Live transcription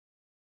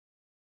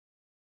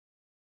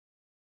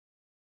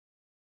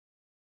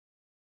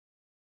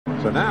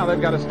So now they've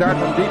got to start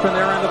from deep in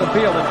their end of the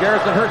field, and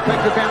Garrison Hearst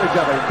takes advantage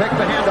of it. He takes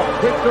the handoff,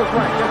 hits to his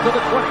right, gets to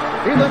the 20.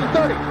 He's in the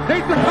 30,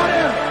 needs to cut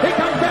in. He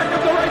comes back up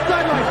the right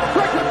sideline,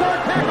 breaks a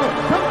third tackle,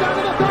 comes down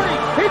to the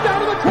 30. He's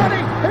down to the 20.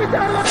 He's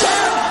down to the 10.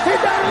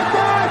 He's down to the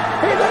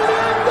 5. He's in the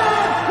end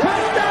zone.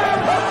 Touchdown!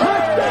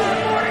 Touchdown!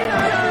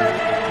 49ers!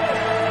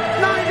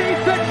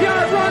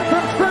 96-yard run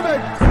from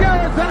scrimmage.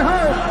 Garrison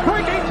Hearst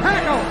breaking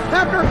tackle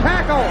after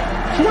tackle,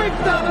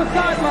 sweeps down the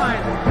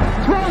sideline.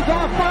 Throws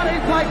off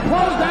bodies like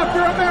clothes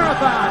after a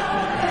marathon.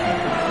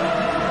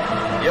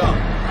 Young,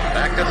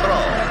 back to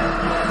throw.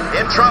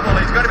 In trouble,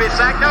 he's going to be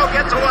sacked. No,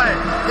 gets away.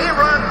 He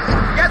runs,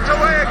 gets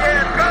away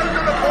again, goes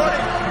to the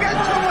 40, gets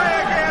away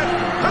again,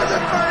 to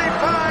the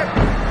 35,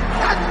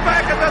 cuts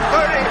back at the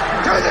 30,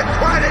 to the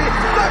 20,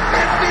 the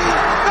 50,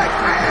 the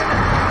 10.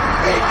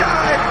 He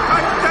died.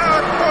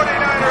 Touchdown,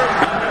 49ers.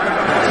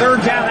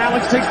 Third down,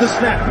 Alex takes the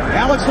snap.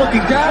 Alex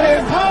looking down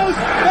in post,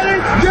 and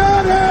it's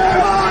good.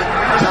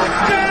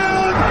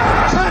 Touchdown!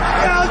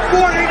 Touchdown,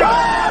 49ers!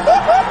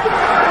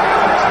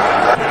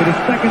 It is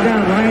second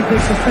down. Ryan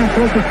takes the snap,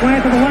 throws the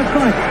slant to the left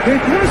side.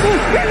 It's Russell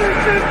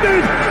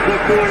intercepted. The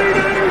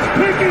 49ers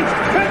pick it,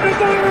 and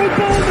Navarro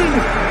Bowman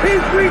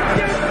is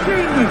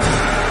redemption.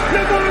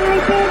 Navarro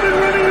Bowman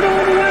running it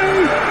all the way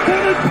for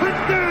the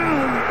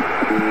touchdown.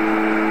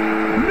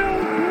 No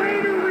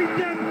greater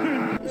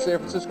redemption. The San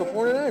Francisco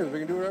 49ers. We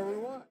can do whatever we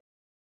want.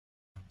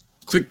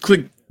 Click,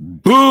 click,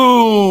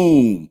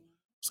 boom.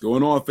 What's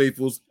going on,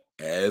 faithfuls?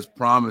 As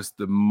promised,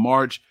 the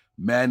March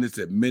Madness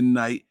at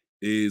midnight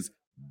is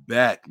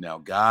back. Now,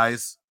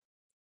 guys,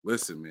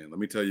 listen, man, let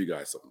me tell you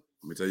guys something.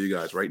 Let me tell you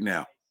guys right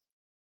now,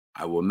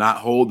 I will not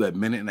hold that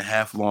minute and a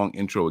half long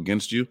intro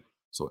against you.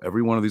 So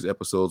every one of these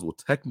episodes will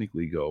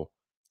technically go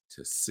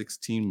to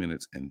 16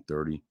 minutes and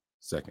 30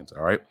 seconds.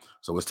 All right.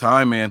 So it's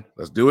time, man.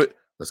 Let's do it.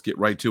 Let's get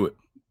right to it.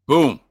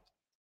 Boom.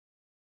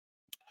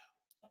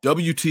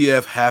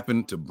 WTF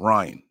happened to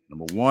Brian.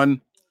 Number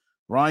one,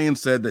 Brian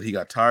said that he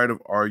got tired of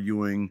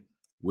arguing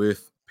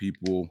with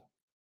people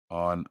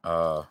on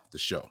the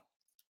show.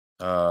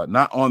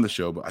 Not on the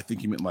show, but I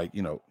think he meant like,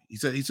 he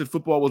said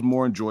football was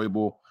more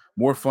enjoyable,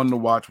 more fun to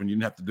watch when you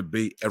didn't have to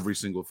debate every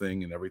single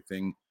thing and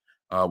everything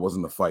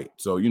wasn't a fight.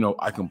 So,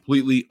 I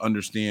completely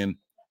understand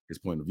his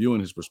point of view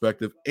and his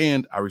perspective,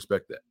 and I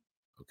respect that.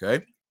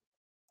 Okay.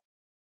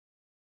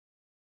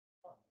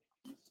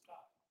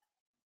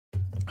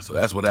 So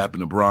that's what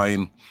happened to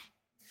Brian.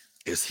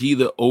 Is he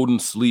the Odin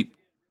sleep?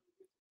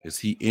 Is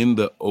he in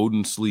the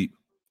Odin sleep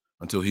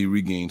until he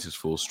regains his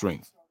full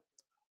strength?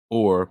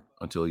 Or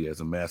until he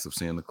has a massive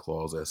Santa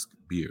Claus-esque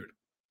beard?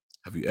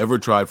 Have you ever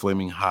tried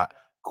flaming hot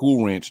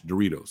Cool Ranch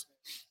Doritos?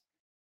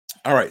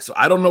 All right, so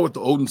I don't know what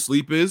the Odin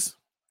sleep is,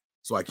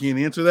 so I can't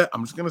answer that.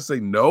 I'm just going to say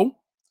no.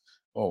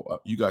 Oh,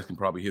 you guys can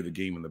probably hear the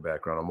game in the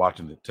background. I'm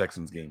watching the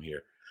Texans game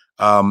here.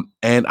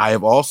 And I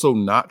have also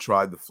not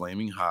tried the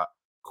flaming hot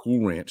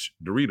Cool Ranch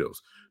Doritos.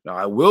 Now,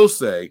 I will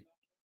say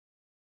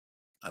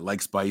I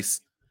like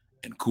spice,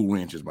 and Cool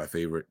Ranch is my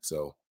favorite,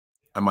 so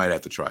I might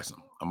have to try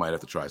some.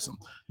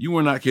 You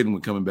were not kidding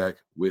with coming back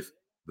with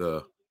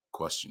the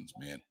questions,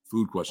 man.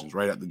 Food questions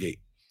right out the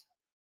gate.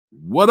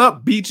 What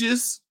up,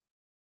 beaches?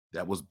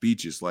 That was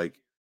beaches, like,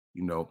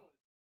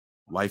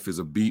 life is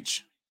a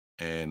beach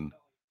and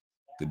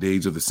the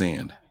days of the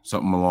sand.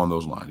 Something along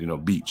those lines,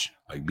 beach,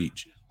 like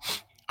beach.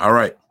 All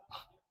right.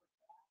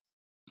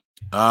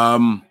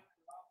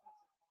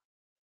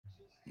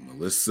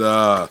 Let's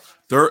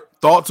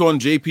thoughts on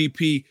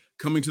JPP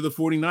coming to the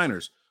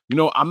 49ers.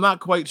 I'm not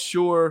quite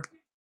sure.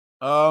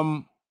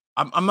 I'm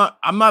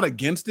not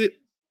against it,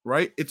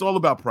 right? It's all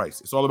about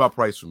price. It's all about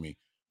price for me.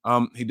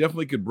 He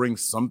definitely could bring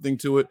something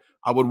to it.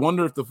 I would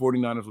wonder if the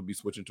 49ers would be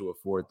switching to a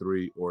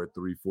 4-3 or a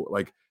 3-4.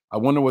 Like, I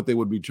wonder what they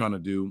would be trying to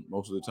do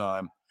most of the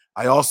time.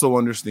 I also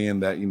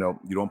understand that, you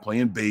don't play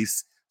in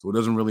base, so it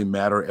doesn't really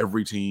matter.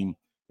 Every team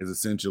is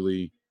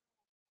essentially,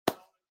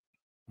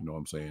 what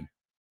I'm saying,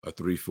 a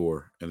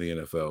 3-4 in the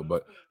NFL.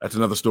 But that's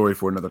another story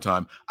for another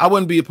time. I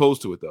wouldn't be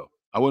opposed to it, though.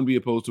 I wouldn't be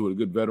opposed to it. A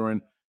good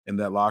veteran in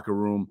that locker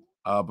room.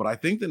 But I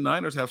think the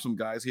Niners have some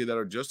guys here that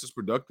are just as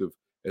productive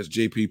as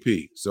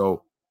JPP.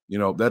 So,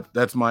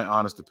 that's my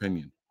honest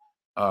opinion.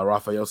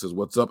 Raphael says,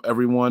 what's up,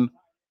 everyone?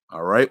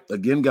 All right.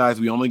 Again, guys,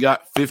 we only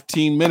got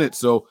 15 minutes.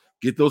 So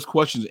get those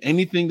questions.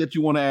 Anything that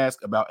you want to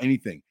ask about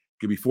anything. It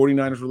could be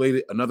 49ers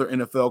related, another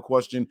NFL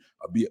question,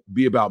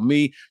 be about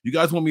me. You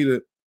guys want me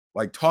to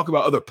talk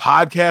about other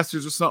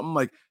podcasters or something?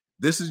 Like,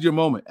 this is your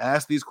moment.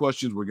 Ask these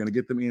questions. We're going to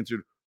get them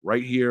answered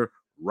right here,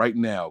 right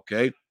now.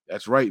 Okay.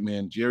 That's right,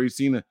 man. Jerry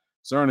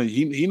Cerna,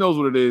 he knows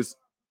what it is.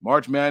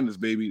 March Madness,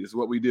 baby. This is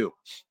what we do.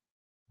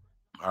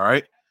 All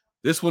right.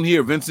 This one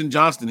here, Vincent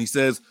Johnston, he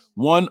says,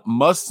 one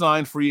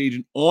must-sign free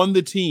agent on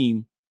the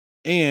team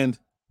and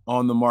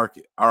on the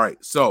market. All right,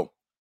 so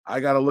I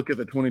got to look at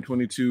the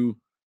 2022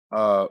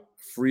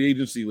 free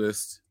agency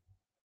list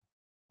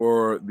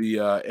for the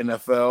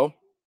NFL.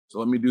 So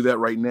let me do that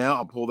right now.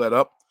 I'll pull that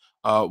up.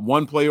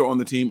 One player on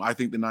the team I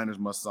think the Niners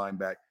must sign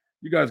back.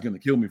 You guys are going to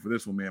kill me for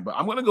this one, man. But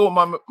I'm going to go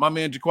with my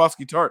man,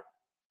 Jaquiski Tartt.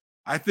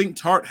 I think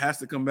Tartt has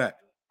to come back.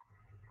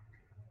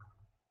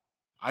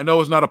 I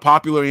know it's not a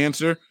popular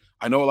answer.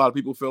 I know a lot of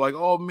people feel like,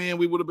 oh, man,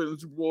 we would have been in the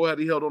Super Bowl had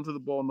he held onto the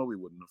ball. No, we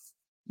wouldn't have.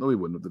 No, we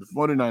wouldn't have. The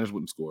 49ers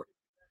wouldn't score.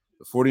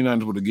 The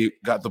 49ers would have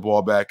got the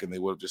ball back, and they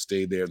would have just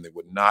stayed there, and they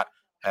would not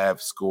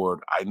have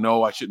scored. I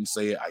know I shouldn't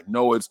say it. I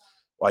know it's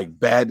like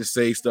bad to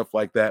say stuff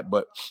like that,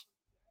 but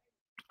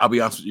I'll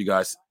be honest with you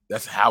guys.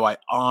 That's how I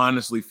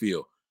honestly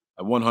feel.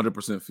 I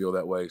 100% feel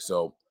that way.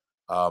 So,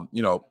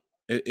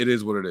 it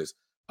is what it is.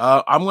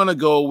 I'm going to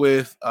go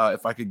with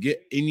if I could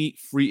get any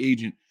free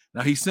agent.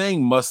 Now, he's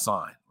saying must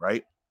sign,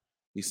 right?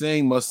 He's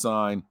saying must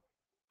sign.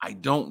 I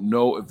don't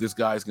know if this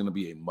guy is going to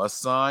be a must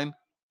sign.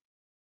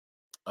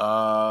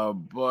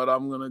 But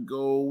I'm going to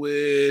go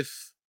with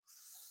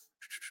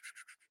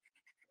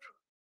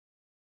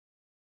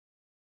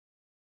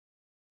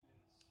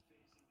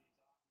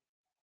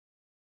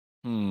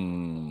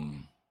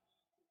I'm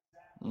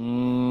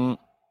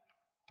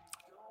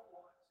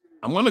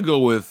going to go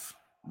with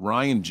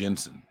Ryan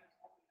Jensen.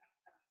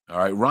 All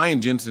right.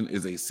 Ryan Jensen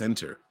is a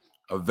center,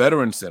 a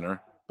veteran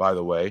center, by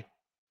the way,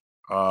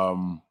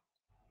 from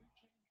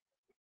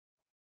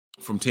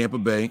Tampa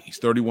Bay. He's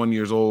 31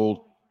 years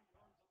old.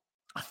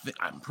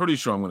 I'm pretty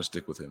sure I'm going to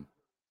stick with him.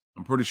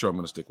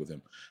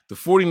 The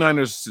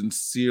 49ers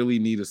sincerely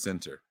need a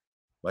center.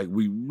 Like,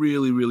 we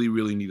really, really,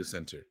 really need a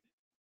center.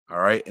 All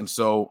right. And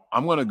so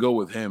I'm going to go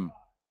with him.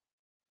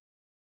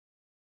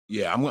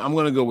 Yeah, I'm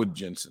going to go with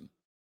Jensen.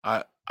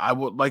 I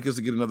would like us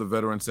to get another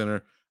veteran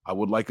center. I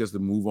would like us to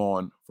move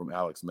on from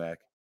Alex Mack.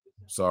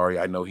 Sorry,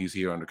 I know he's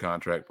here under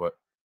contract, but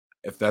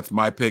if that's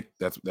my pick,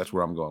 that's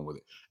where I'm going with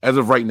it. As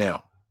of right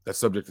now, that's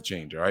subject to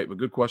change, all right? But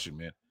good question,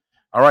 man.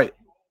 All right,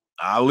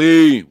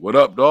 Ali, what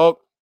up, dog?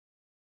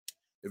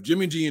 If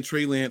Jimmy G and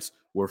Trey Lance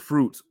were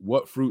fruits,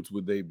 what fruits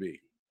would they be?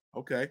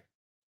 Okay.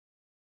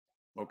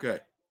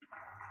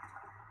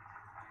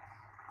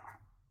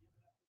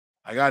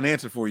 I got an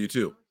answer for you,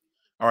 too.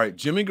 All right,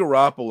 Jimmy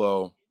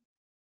Garoppolo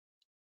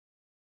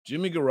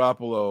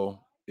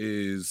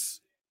is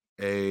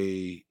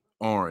a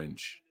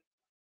orange,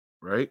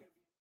 right?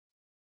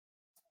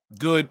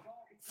 Good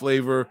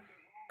flavor,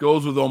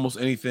 goes with almost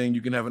anything.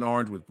 You can have an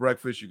orange with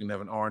breakfast. You can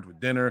have an orange with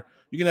dinner.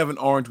 You can have an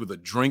orange with a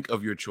drink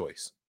of your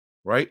choice,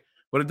 right?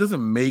 But it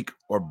doesn't make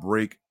or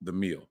break the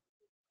meal,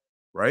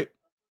 right?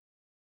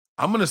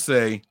 I'm going to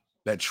say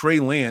that Trey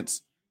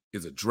Lance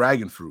is a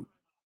dragon fruit.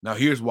 Now,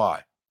 here's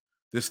why.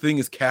 This thing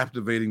is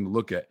captivating to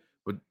look at,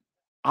 but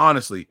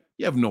honestly,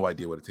 you have no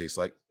idea what it tastes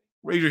like.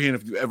 Raise your hand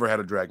if you ever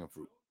had a dragon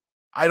fruit.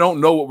 I don't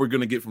know what we're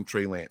going to get from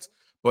Trey Lance,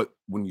 but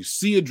when you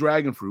see a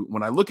dragon fruit,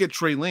 when I look at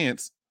Trey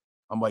Lance,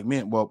 I'm like,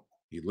 man, well,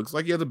 he looks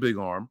like he has a big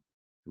arm.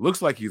 He looks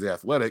like he's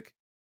athletic.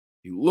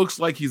 He looks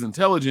like he's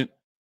intelligent.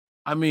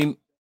 I mean,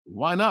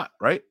 why not,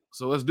 right?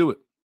 So let's do it.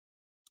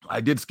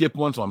 I did skip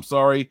one, so I'm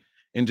sorry.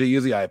 NJ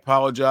Izzy, I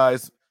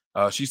apologize.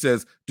 She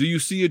says, do you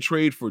see a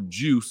trade for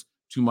Juice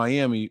to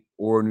Miami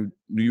or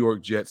New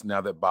York Jets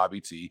now that Bobby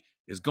T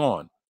is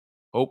gone?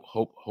 Hope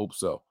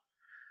so.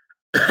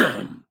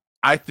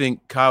 I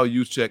think Kyle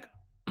Juszczyk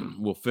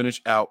will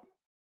finish out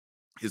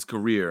his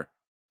career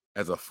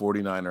as a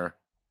 49er.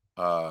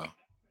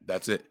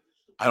 That's it.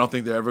 I don't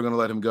think they're ever going to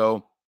let him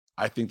go.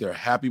 I think they're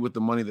happy with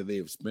the money that they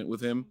have spent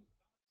with him.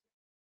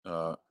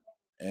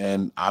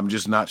 And I'm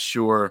just not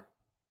sure.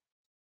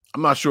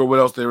 I'm not sure what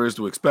else there is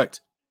to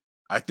expect.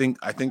 I think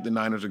the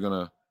Niners are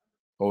going to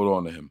hold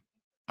on to him.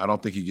 I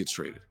don't think he gets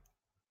traded.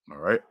 All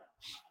right.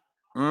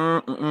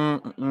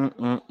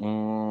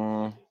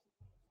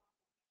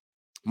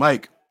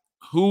 Mike,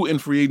 who in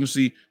free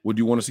agency would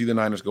you want to see the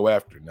Niners go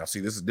after? Now,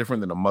 see, this is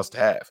different than a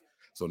must-have.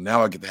 So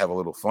now I get to have a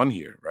little fun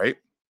here, right?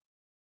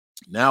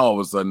 Now, all of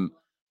a sudden,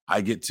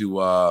 I get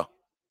to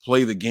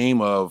play the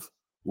game of,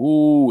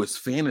 it's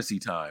fantasy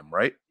time,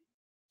 right?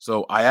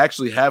 So I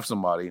actually have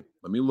somebody.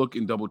 Let me look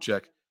and double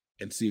check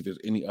and see if there's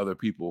any other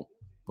people.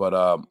 But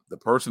the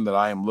person that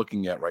I am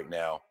looking at right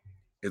now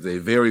is a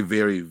very,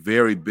 very,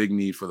 very big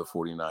need for the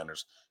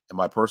 49ers, in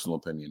my personal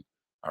opinion.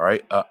 All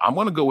right. I'm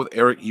going to go with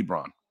Eric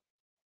Ebron.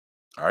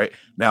 All right.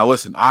 Now,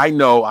 listen, I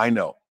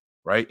know,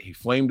 right? He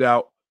flamed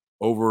out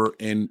over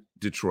in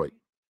Detroit.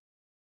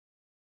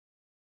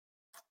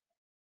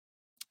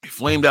 He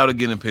flamed out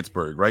again in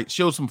Pittsburgh, right?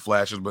 Showed some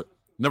flashes, but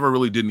never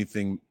really did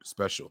anything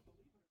special.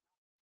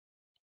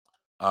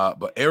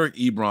 But Eric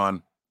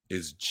Ebron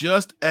is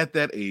just at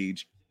that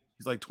age.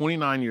 He's like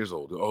 29 years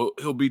old.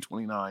 He'll be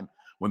 29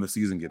 when the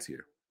season gets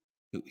here.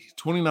 He's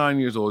 29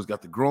 years old. He's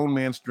got the grown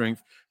man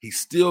strength. He's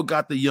still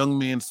got the young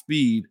man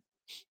speed.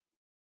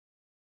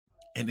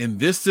 And in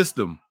this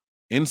system,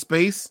 in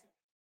space,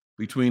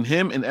 between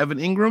him and Evan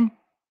Ingram,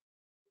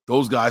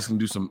 those guys can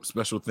do some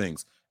special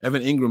things.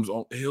 Evan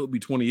he'll be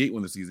 28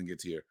 when the season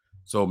gets here.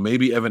 So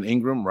maybe Evan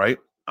Ingram, right?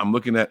 I'm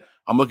looking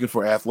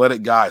for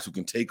athletic guys who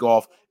can take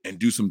off and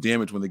do some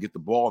damage when they get the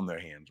ball in their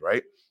hands,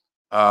 right?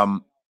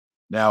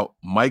 Now,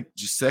 Mike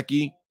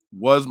Gesicki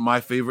was my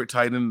favorite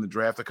tight end in the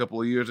draft a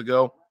couple of years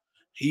ago.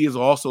 He is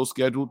also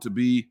scheduled to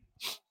be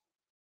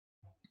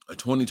a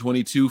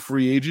 2022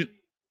 free agent.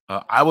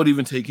 I would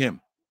even take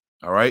him,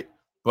 all right?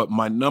 But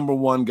my number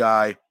one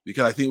guy,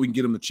 because I think we can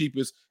get him the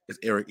cheapest, is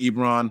Eric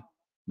Ebron.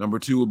 Number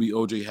 2 will be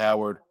O.J.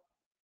 Howard.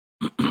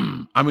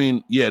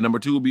 Number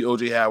 2 will be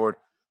O.J. Howard.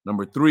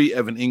 Number 3,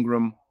 Evan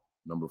Ingram.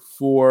 Number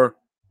 4,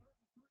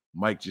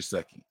 Mike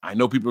Gesicki. I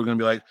know people are going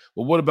to be like,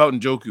 well, what about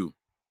Njoku?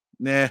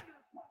 Nah.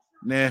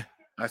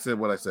 I said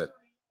what I said.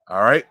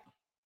 All right.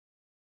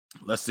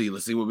 Let's see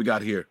what we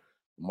got here.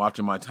 I'm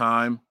watching my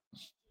time.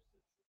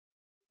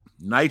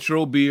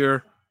 Nitro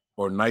beer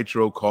or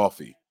nitro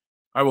coffee?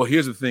 All right, well,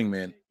 here's the thing,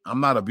 man. I'm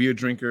not a beer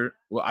drinker.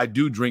 Well, I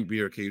do drink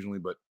beer occasionally,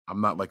 but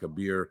I'm not like a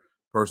beer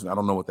person. I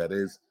don't know what that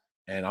is.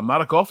 And I'm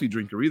not a coffee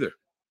drinker either.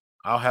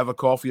 I'll have a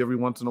coffee every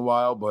once in a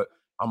while, but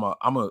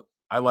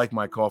I like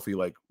my coffee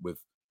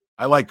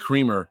I like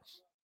creamer.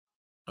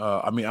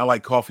 I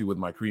like coffee with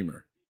my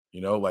creamer.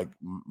 You know, like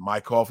my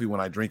coffee, when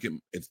I drink it,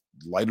 it's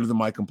lighter than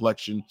my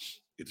complexion.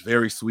 It's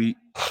very sweet.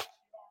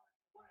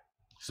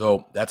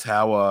 So that's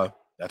how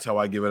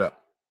I give it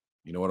up.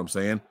 You know what I'm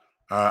saying?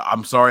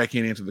 I'm sorry I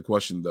can't answer the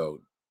question,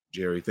 though,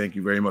 Jerry. Thank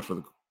you very much for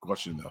the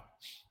question, though.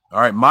 All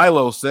right,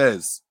 Milo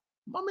says,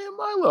 my man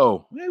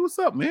Milo, hey, what's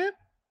up, man?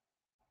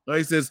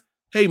 He says,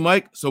 hey,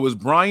 Mike, so is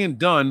Brian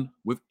done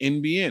with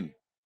NBN?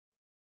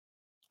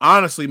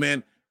 Honestly,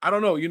 man, I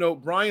don't know. You know,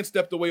 Brian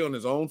stepped away on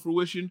his own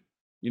fruition,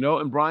 you know,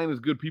 and Brian is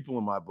good people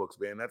in my books,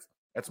 man.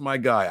 That's my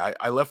guy.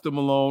 I left him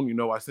alone. You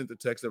know, I sent a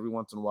text every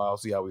once in a while,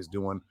 see how he's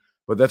doing.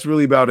 But that's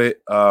really about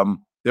it.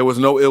 There was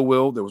no ill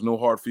will. There was no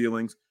hard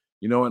feelings.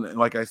 You know, and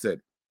like I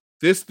said,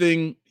 this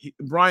thing,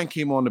 Brian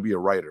came on to be a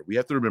writer. We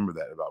have to remember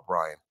that about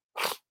Brian.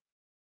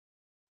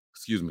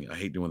 Excuse me. I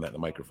hate doing that in the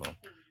microphone.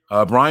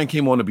 Brian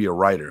came on to be a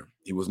writer.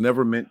 He was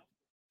never meant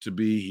to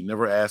be. He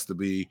never asked to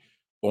be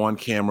on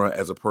camera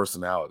as a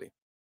personality.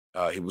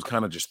 He was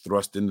kind of just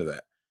thrust into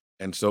that.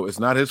 And so it's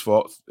not his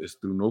fault. It's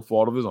through no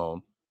fault of his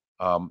own.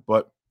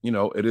 But, you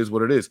know, it is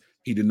what it is.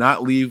 He did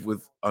not leave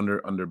with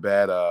under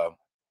bad,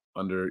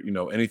 you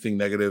know, anything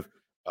negative.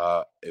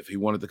 If he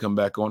wanted to come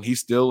back on, he's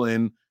still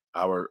in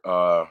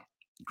our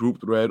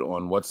group thread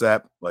on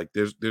WhatsApp. Like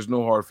there's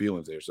no hard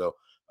feelings there. So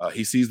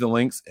he sees the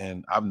links,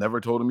 and I've never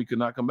told him he could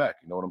not come back.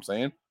 You know what I'm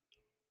saying?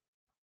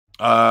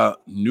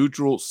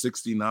 Neutral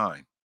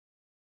 69.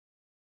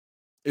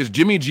 Is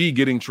Jimmy G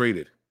getting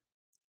traded?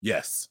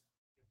 Yes.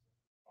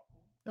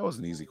 That was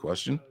an easy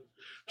question.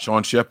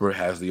 Sean Shepard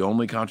has the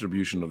only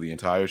contribution of the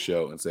entire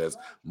show and says,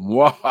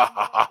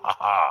 "Mwahahaha."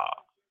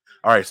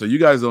 All right, so you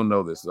guys don't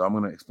know this, so I'm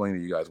going to explain to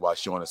you guys why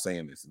Sean is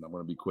saying this, and I'm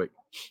going to be quick.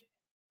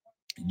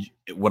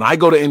 When I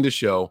go to end the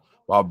show,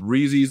 while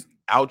Breezy's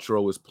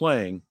outro is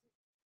playing,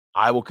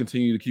 I will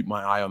continue to keep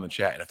my eye on the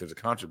chat, and if there's a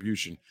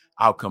contribution,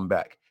 I'll come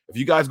back. If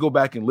you guys go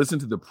back and listen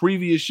to the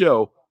previous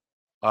show,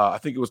 I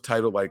think it was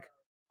titled like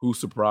 "Who's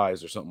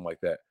Surprised" or something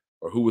like that,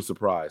 or "Who Was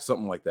Surprised,"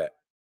 something like that.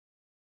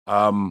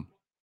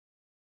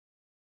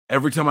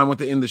 Every time I went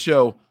to end the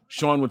show,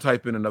 Sean would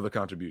type in another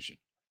contribution.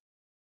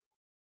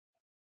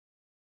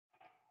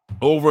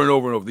 Over and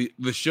over and over.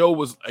 The show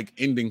was like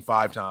ending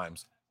 5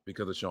 times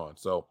because of Sean.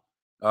 So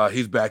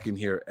he's back in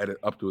here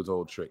up to his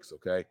old tricks,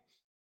 okay?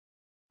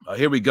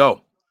 Here we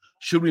go.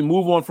 Should we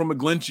move on from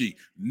McGlinchey?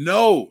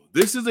 No,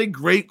 this is a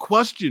great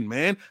question,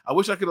 man. I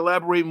wish I could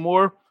elaborate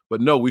more,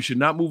 but no, we should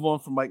not move on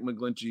from Mike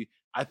McGlinchey.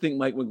 I think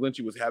Mike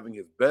McGlinchey was having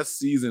his best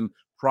season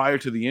prior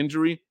to the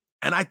injury,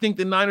 and I think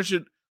the Niners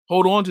should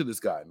hold on to this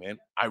guy, man.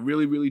 I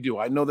really, really do.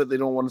 I know that they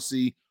don't want to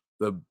see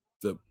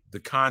the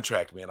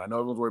contract, man. I know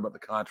everyone's worried about the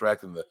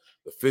contract and the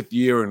 5th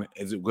year and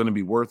is it going to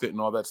be worth it and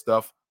all that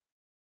stuff.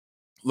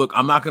 Look,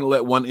 I'm not going to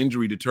let one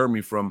injury deter me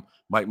from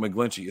Mike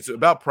McGlinchey. It's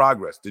about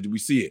progress. Did we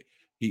see it?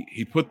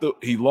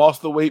 He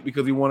lost the weight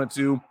because he wanted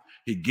to.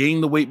 He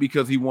gained the weight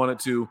because he wanted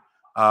to.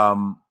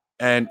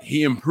 And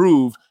he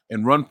improved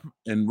in run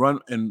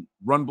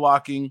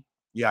blocking.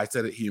 Yeah, I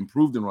said it. He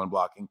improved in run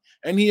blocking,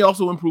 and he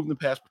also improved in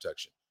pass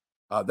protection.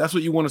 That's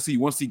what you want to see. You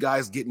want to see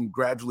guys getting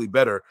gradually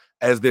better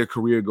as their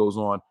career goes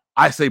on.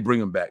 I say bring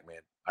him back,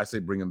 man. I say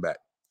bring him back.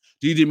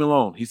 DJ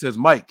Malone, he says,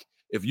 Mike,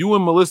 if you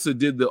and Melissa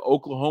did the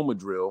Oklahoma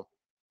drill,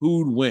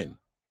 who'd win?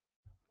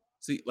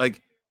 See,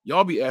 like,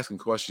 y'all be asking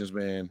questions,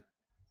 man.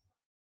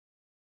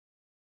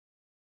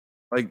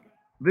 Like,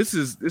 this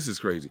is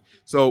crazy.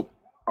 So,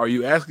 are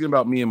you asking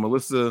about me and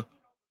Melissa,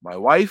 my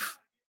wife?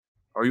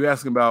 Or are you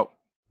asking about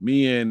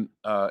me and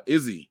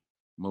Izzy,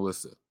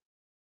 Melissa?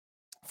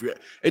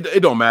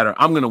 It don't matter.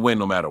 I'm going to win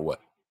no matter what.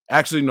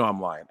 Actually, no,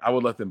 I'm lying. I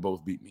would let them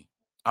both beat me.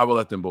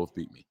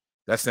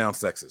 That sounds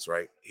sexist,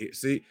 right?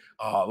 See?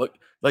 Oh, look.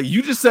 Like,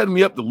 you just setting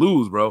me up to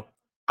lose, bro.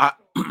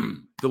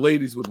 The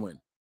ladies would win.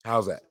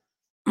 How's that?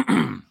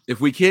 If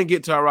we can't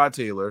get Tyrod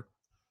Taylor,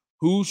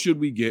 who should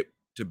we get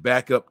to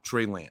back up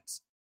Trey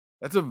Lance?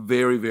 That's a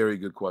very, very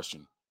good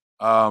question.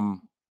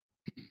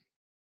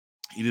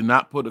 He did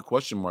not put a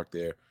question mark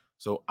there,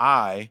 so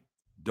I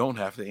don't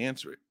have to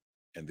answer it.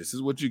 And this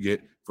is what you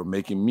get for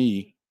making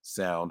me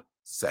sound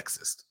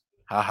sexist.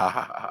 Ha, ha,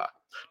 ha, ha.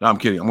 No, I'm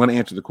kidding. I'm going to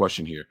answer the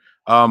question here.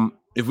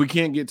 If we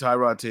can't get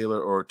Tyrod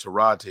Taylor or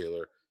Tyrod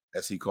Taylor,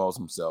 as he calls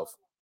himself,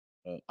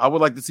 I would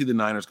like to see the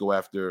Niners go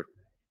after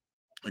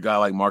a guy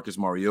like Marcus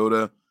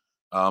Mariota.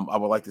 I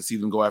would like to see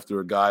them go after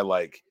a guy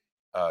like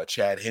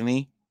Chad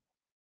Henne,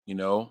 you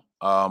know,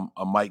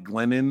 a Mike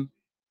Glennon.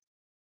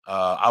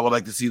 I would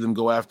like to see them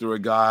go after a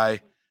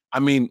guy. I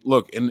mean,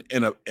 look, in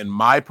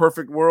my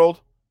perfect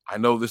world, I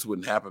know this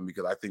wouldn't happen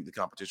because I think the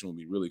competition would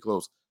be really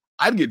close.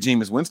 I'd get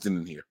Jameis Winston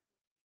in here.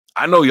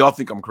 I know y'all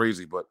think I'm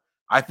crazy, but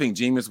I think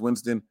Jameis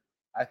Winston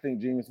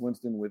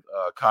with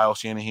Kyle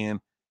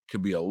Shanahan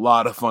could be a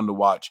lot of fun to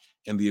watch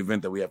in the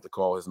event that we have to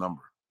call his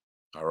number.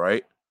 All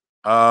right.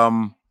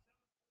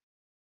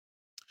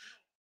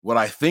 What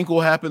I think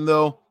will happen,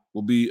 though,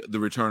 will be the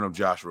return of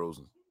Josh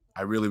Rosen.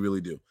 I really,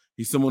 really do.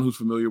 He's someone who's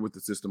familiar with the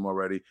system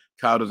already.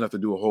 Kyle doesn't have to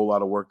do a whole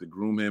lot of work to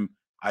groom him.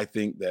 I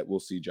think that we'll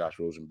see Josh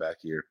Rosen back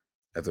here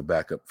as a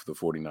backup for the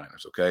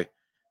 49ers, okay?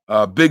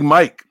 Big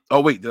Mike.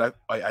 Oh, wait, I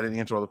didn't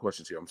answer all the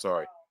questions here. I'm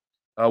sorry.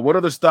 What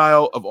other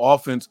style of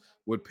offense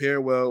would pair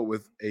well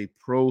with a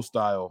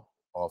pro-style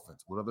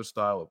offense? What other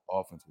style of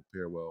offense would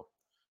pair well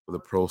with a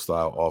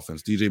pro-style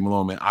offense? DJ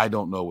Malone, man, I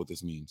don't know what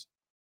this means.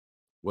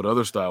 What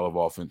other style of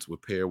offense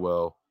would pair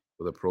well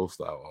with a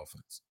pro-style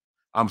offense?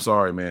 I'm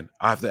sorry, man.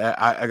 I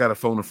got to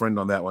phone a friend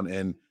on that one,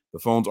 and the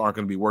phones aren't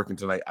going to be working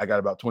tonight. I got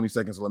about 20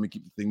 seconds, so let me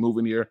keep the thing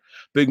moving here.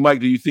 Big Mike,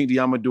 do you think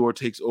Diamador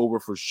takes over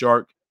for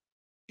Shark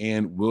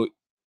and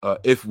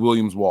if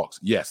Williams walks?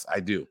 Yes, I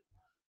do.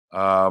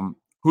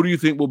 Who do you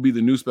think will be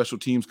the new special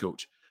teams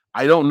coach?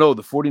 I don't know.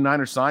 The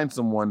 49ers signed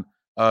someone,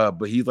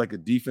 but he's like a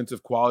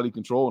defensive quality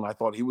control, and I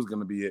thought he was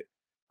going to be it.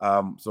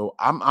 So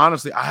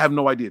I have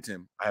no idea,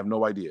 Tim. I have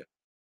no idea.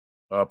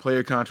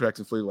 Player contracts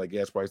inflated like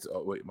gas prices.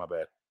 Oh, wait, my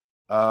bad.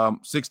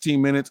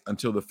 16 minutes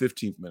until the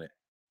 15th minute.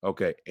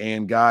 Okay.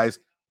 And guys,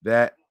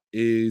 that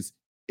is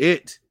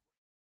it.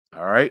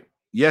 All right.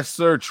 Yes,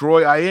 sir.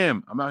 Troy, I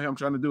am. I'm out here. I'm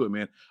trying to do it,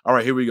 man. All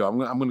right, here we go. I'm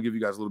going to give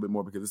you guys a little bit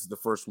more because this is the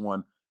first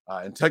one.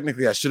 And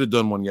technically, I should have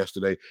done one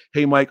yesterday.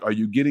 Hey, Mike, are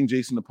you getting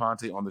Jason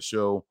Aponte on the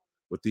show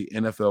with the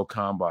NFL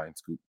Combine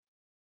scoop?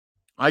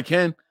 I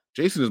can.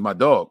 Jason is my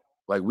dog.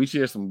 Like, we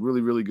share some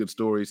really, really good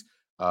stories.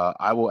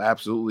 I will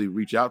absolutely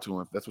reach out to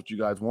him. If that's what you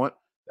guys want,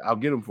 I'll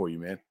get him for you,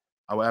 man.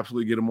 I will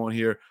absolutely get him on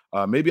here.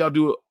 Maybe I'll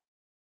do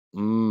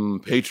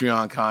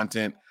Patreon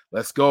content.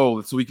 Let's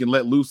go so we can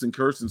let loose and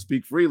curse and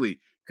speak freely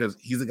because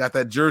he's got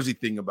that Jersey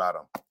thing about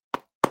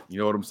him. You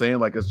know what I'm saying?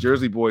 Like, as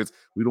Jersey boys,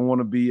 we don't want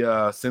to be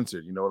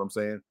censored. You know what I'm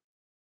saying?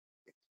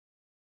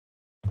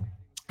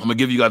 I'm going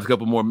to give you guys a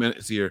couple more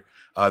minutes here,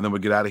 then we'll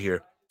get out of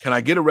here. Can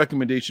I get a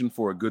recommendation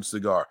for a good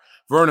cigar?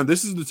 Vernon,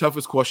 this is the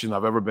toughest question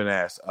I've ever been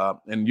asked,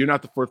 and you're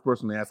not the first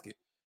person to ask it.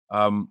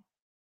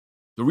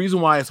 The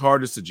reason why it's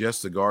hard to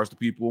suggest cigars to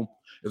people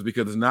is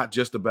because it's not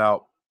just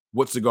about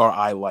what cigar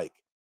I like.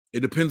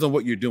 It depends on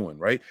what you're doing,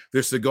 right?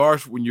 There's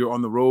cigars when you're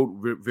on the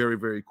road very,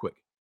 very quick.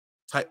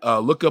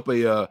 Look up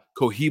a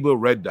Cohiba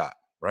Red Dot,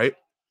 right?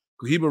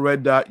 Cohiba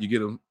Red Dot, you get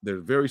them. They're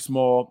very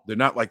small. They're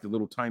not like the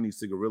little tiny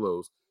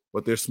cigarillos,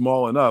 but they're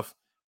small enough.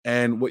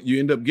 And what you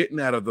end up getting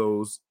out of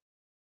those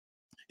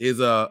is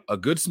a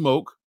good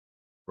smoke,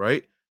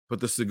 right? But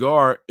the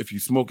cigar, if you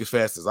smoke as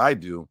fast as I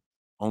do,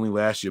 only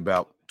lasts you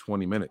about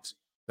 20 minutes.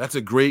 That's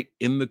a great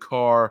in the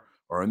car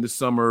or in the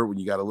summer when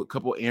you got a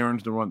couple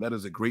errands to run. That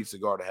is a great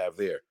cigar to have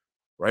there,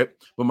 right?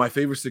 But my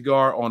favorite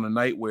cigar on a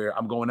night where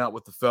I'm going out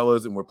with the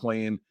fellas and we're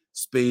playing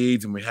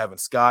spades and we're having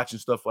scotch and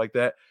stuff like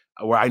that,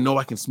 where I know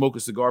I can smoke a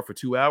cigar for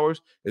 2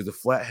 hours, is the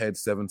Flathead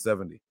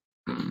 770.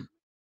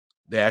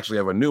 They actually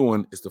have a new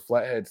one. It's the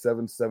Flathead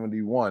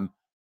 771.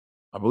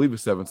 I believe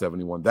it's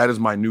 771. That is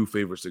my new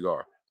favorite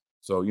cigar.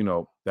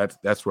 So,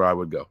 that's where I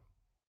would go.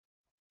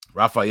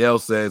 Raphael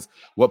says,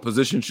 what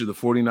position should the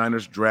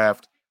 49ers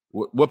draft?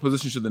 What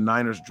position should the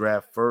Niners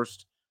draft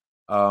first?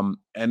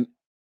 And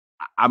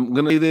I'm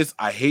going to say this.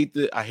 I hate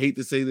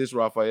to say this,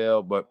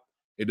 Raphael, but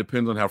it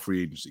depends on how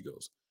free agency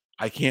goes.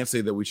 I can't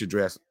say that we should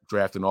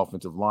draft an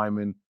offensive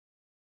lineman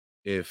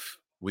if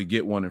we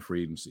get one in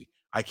free agency.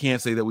 I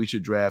can't say that we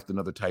should draft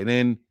another tight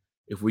end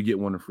if we get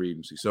one in free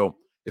agency. So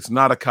it's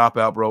not a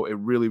cop-out, bro. It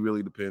really,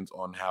 really depends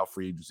on how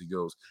free agency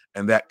goes,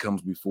 and that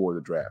comes before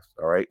the draft,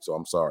 all right? So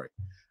I'm sorry.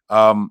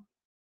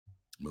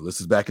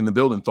 Melissa's back in the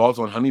building. Thoughts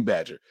on Honey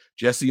Badger?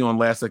 Jesse on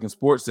Last Second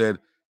Sports said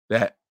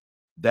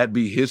that'd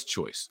be his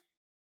choice.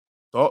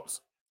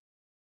 Thoughts?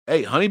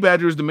 Hey, Honey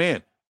Badger is the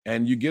man,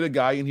 and you get a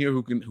guy in here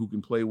who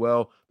can play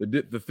well.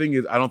 The thing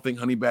is, I don't think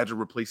Honey Badger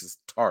replaces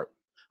Tart.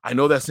 I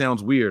know that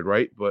sounds weird,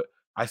 right? But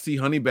I see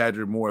Honey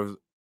Badger more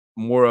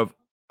of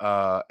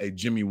a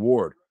Jimmy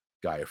Ward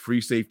guy, a free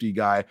safety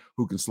guy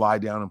who can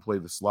slide down and play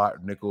the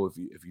slot nickel if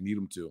you need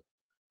him to.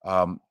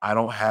 I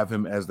don't have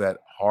him as that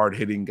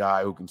hard-hitting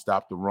guy who can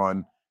stop the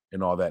run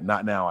and all that.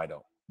 Not now, I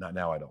don't.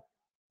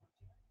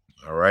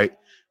 All right.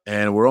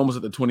 And we're almost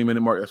at the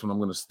 20-minute mark. That's when I'm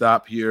going to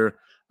stop here.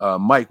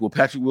 Mike, will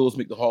Patrick Willis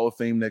make the Hall of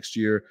Fame next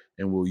year?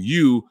 And will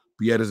you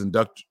be at his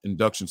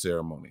induction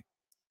ceremony?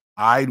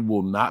 I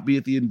will not be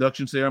at the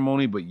induction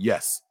ceremony, but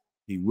yes,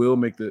 he will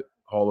make the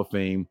Hall of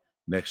Fame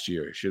next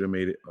year. He should have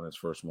made it on his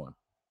first one.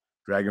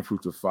 Dragon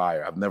Fruits of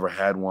Fire. I've never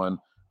had one.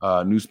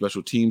 New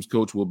special teams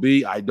coach will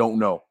be. I don't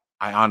know.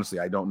 I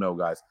don't know,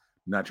 guys.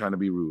 I'm not trying to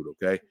be rude,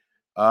 okay?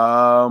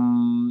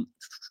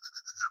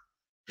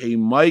 Hey,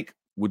 Mike,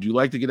 would you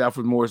like to get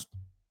Alfred Morris?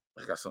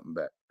 I got something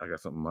back. I got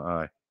something in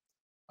my eye.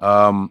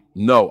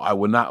 No, I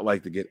would not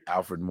like to get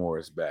Alfred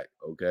Morris back.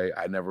 Okay,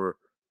 I never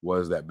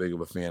was that big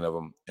of a fan of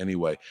him.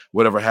 Anyway,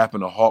 whatever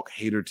happened to Hawk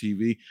Hater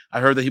TV? I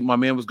heard that my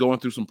man was going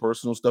through some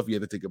personal stuff. He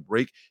had to take a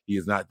break. He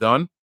is not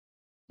done.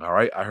 All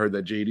right. I heard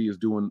that JD is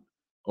doing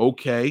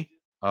okay.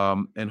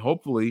 And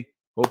hopefully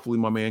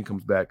my man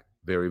comes back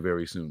very,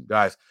 very soon.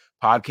 Guys,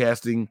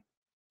 podcasting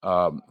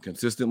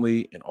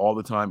consistently and all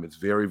the time, it's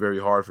very, very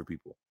hard for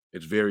people.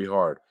 It's very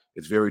hard.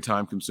 It's very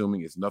time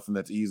consuming. It's nothing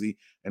that's easy.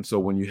 And so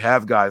when you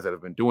have guys that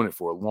have been doing it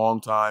for a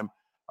long time,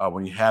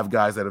 when you have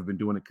guys that have been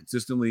doing it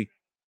consistently,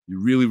 you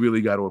really,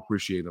 really got to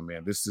appreciate them,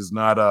 man. This is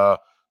not a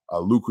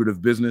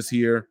lucrative business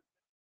here.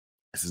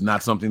 This is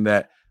not something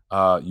that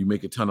you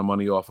make a ton of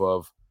money off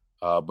of.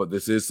 But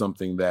this is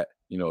something that,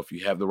 if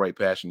you have the right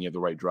passion, you have the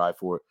right drive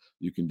for it,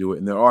 you can do it.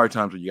 And there are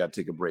times where you got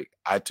to take a break.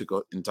 I took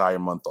an entire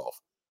month off.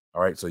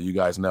 All right. So you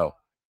guys know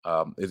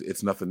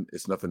it's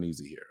nothing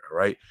easy here. All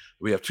right.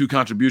 We have 2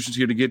 contributions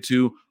here to get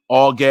to.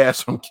 All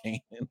gas from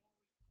Kanan.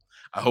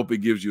 I hope it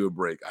gives you a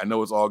break. I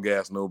know it's all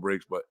gas, no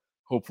breaks, but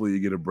hopefully you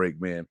get a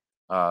break, man,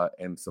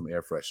 and some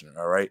air freshener.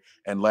 All right.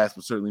 And last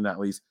but certainly not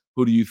least,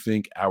 who do you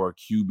think our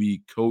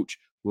QB coach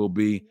will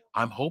be?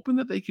 I'm hoping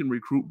that they can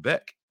recruit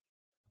Beck.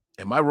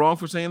 Am I wrong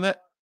for saying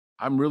that?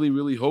 I'm really,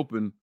 really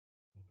hoping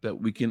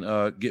that we can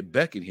get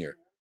Beck in here.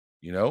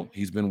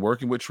 He's been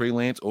working with Trey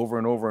Lance over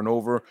and over and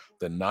over.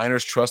 The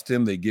Niners trust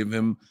him. They give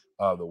him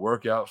the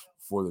workouts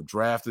for the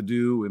draft to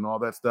do and all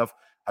that stuff.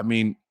 I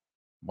mean,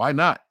 why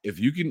not? If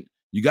you can,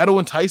 you got to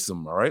entice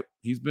him, all right?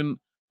 He's been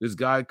this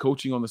guy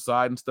coaching on the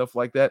side and stuff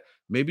like that.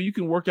 Maybe you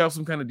can work out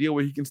some kind of deal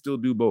where he can still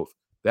do both.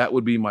 That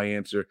would be my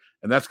answer.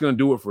 And that's going to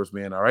do it for us,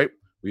 man, all right?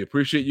 We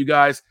appreciate you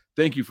guys.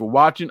 Thank you for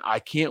watching. I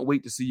can't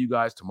wait to see you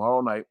guys tomorrow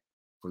night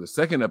for the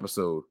second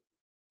episode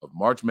of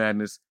March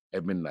Madness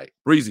at midnight.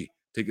 Breezy,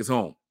 take us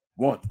home.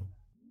 1.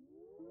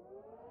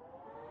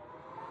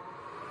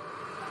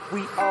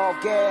 We all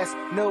gas,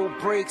 no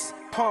brakes,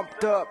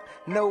 pumped up,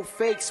 no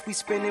fakes. We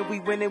spinning, we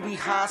winning, we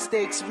high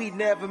stakes. We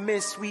never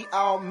miss, we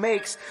all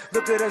makes.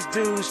 Look at us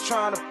dudes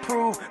trying to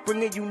prove,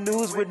 bringing you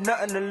news with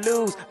nothing to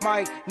lose.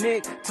 Mike,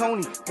 Nick,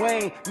 Tony,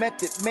 Wayne,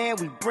 Method Man,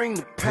 we bring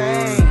the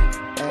pain.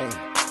 Hey,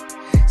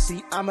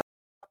 see,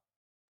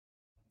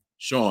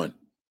 Sean,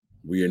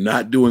 we are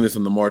not doing this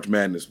on the March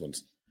Madness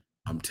ones.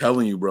 I'm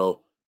telling you, bro,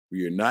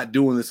 we are not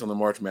doing this on the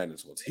March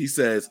Madness ones. He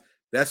says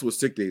that's what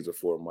sick days are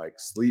for, Mike.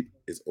 Sleep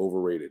is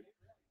overrated.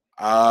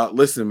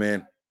 Listen,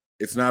 man,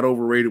 it's not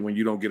overrated when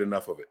you don't get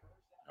enough of it.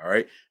 All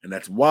right. And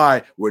that's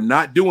why we're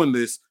not doing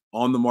this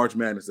on the March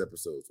Madness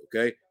episodes.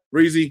 Okay.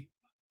 Breezy,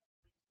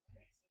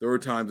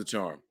 3rd time's a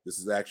charm. This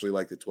is actually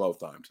like the 12th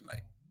time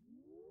tonight.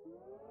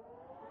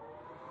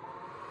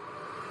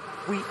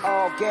 We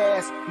all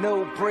gas,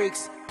 no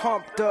brakes,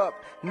 pumped up,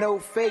 no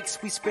fakes.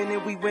 We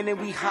spinning, we winning,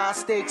 we high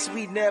stakes.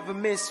 We never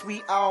miss,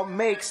 we all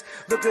makes.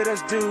 Look at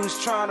us dudes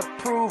trying to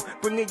prove,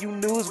 bringing you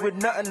news with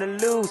nothing to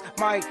lose.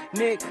 Mike,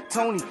 Nick,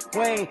 Tony,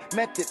 Wayne,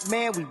 Method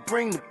Man, we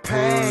bring the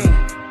pain.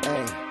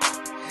 Hey,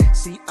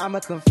 see, I'ma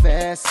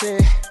confess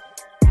it.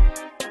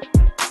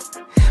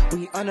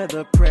 We under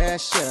the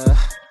pressure.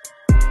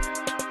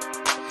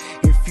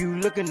 If you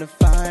looking to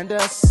find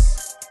us,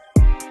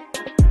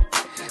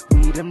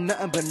 we them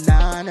nothing but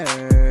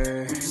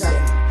Niners.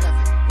 Nothing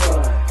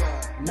but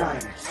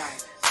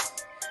Niners.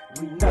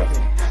 We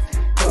nothing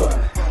but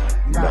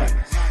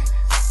Niners.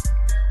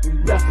 We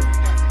nothing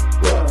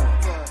but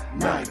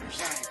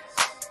Niners.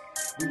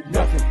 We nothing.